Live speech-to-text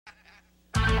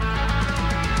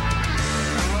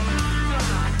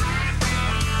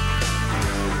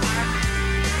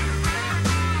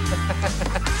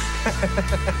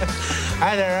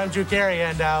Hi there, I'm Drew Carey,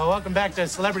 and welcome back to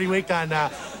Celebrity Week on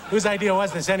Whose Idea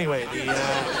Was This Anyway? The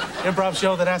improv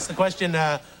show that asks the question,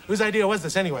 whose idea was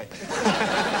this anyway?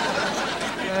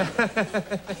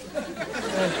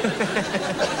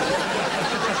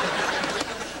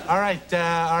 All right,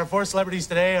 our four celebrities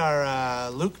today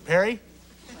are Luke Perry,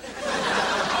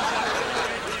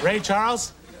 Ray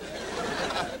Charles,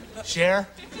 Cher,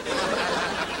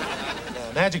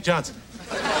 Magic Johnson.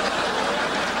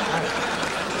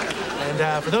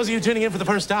 And for those of you tuning in for the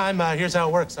first time, here's how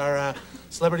it works. Our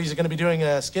celebrities are going to be doing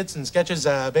skits and sketches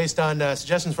based on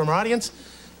suggestions from our audience,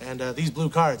 and these blue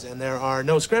cards. And there are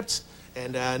no scripts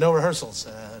and no rehearsals,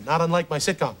 not unlike my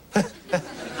sitcom.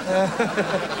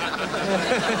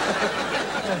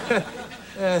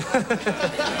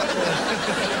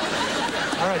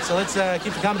 All right, so let's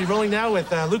keep the comedy rolling now with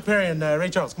Luke Perry and Ray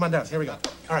Charles. Come on down. Here we go.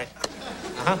 All right.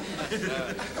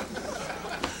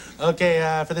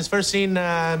 Okay, for this first scene,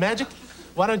 Magic,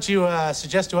 why don't you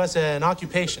suggest to us an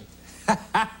occupation? A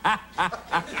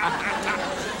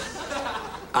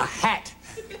hat.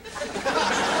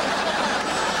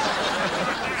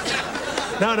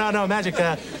 No, Magic,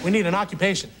 we need an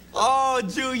occupation. Oh,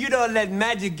 Drew, you don't let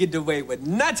Magic get away with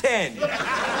nothing.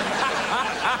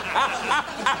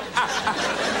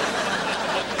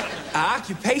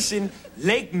 Occupation,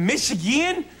 Lake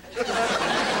Michigan?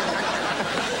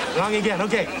 Wrong again.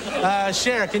 Okay.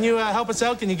 Cher, can you help us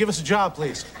out? Can you give us a job,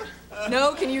 please?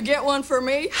 No, can you get one for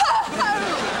me?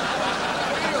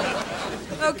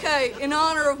 Okay, in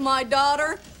honor of my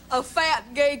daughter, a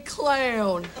fat gay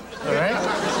clown. All right.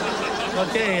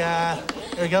 Okay,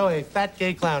 here we go, a fat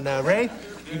gay clown. Ray,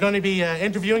 you're going to be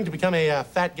interviewing to become a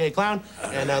fat gay clown,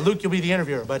 and Luke, you'll be the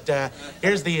interviewer. But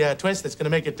here's the twist that's going to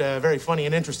make it very funny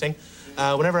and interesting.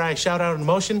 Whenever I shout out an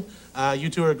emotion, you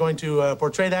two are going to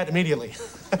portray that immediately.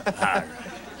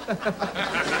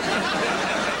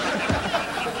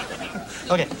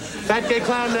 Okay, fat gay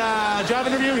clown job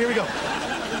interview, here we go.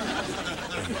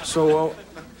 So,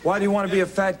 why do you want to be a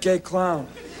fat gay clown?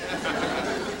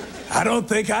 I don't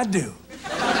think I do.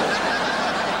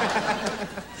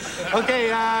 Okay,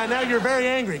 now you're very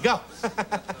angry. Go.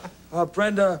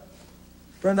 Brenda,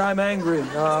 I'm angry.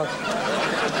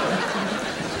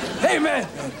 Hey, man.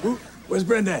 Where's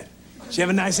Brenda at? She have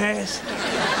a nice ass?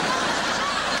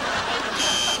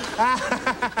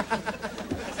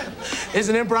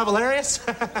 Isn't improv hilarious?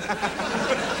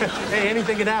 Hey,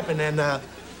 anything can happen, and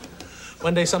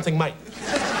one day something might.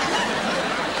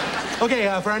 Okay,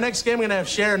 for our next game, we're going to have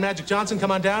Cher and Magic Johnson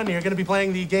come on down. You're going to be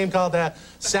playing the game called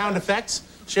Sound Effects.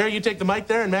 Cher, you take the mic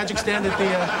there, and Magic stand at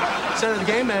the center of the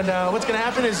game. And what's going to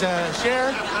happen is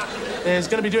Cher is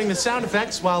going to be doing the sound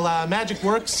effects while Magic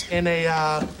works in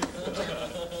a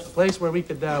place where we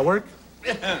could work.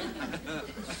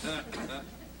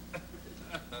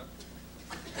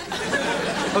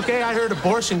 Okay, I heard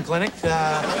abortion clinic. So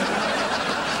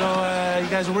you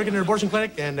guys are working in an abortion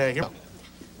clinic, and here.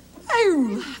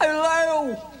 Oh,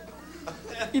 hello.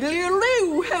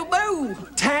 Hello, hello.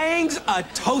 Tang's a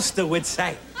toaster would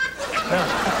say.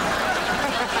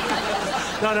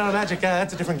 No, Magic,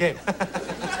 that's a different game.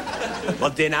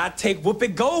 Well, then I take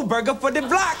Whoopi Goldberger for the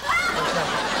block.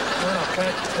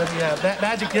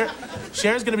 Magic,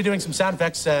 Cher's going to be doing some sound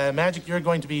effects. Magic, you're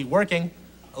going to be working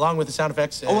along with the sound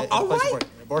effects. All in the place of right. work.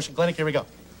 Abortion clinic, here we go.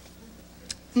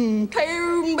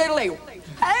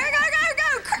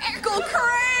 Crackle,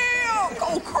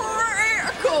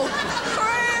 crackle,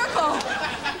 crackle,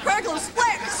 crackle,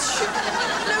 splat.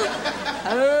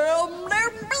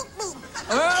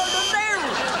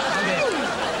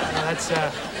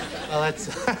 That's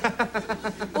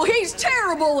Well, he's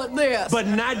terrible at this. But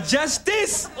not just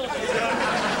this.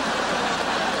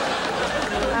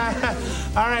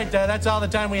 all right, that's all the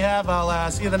time we have.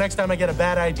 I'll see you the next time I get a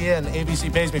bad idea and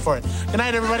ABC pays me for it. Good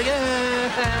night, everybody.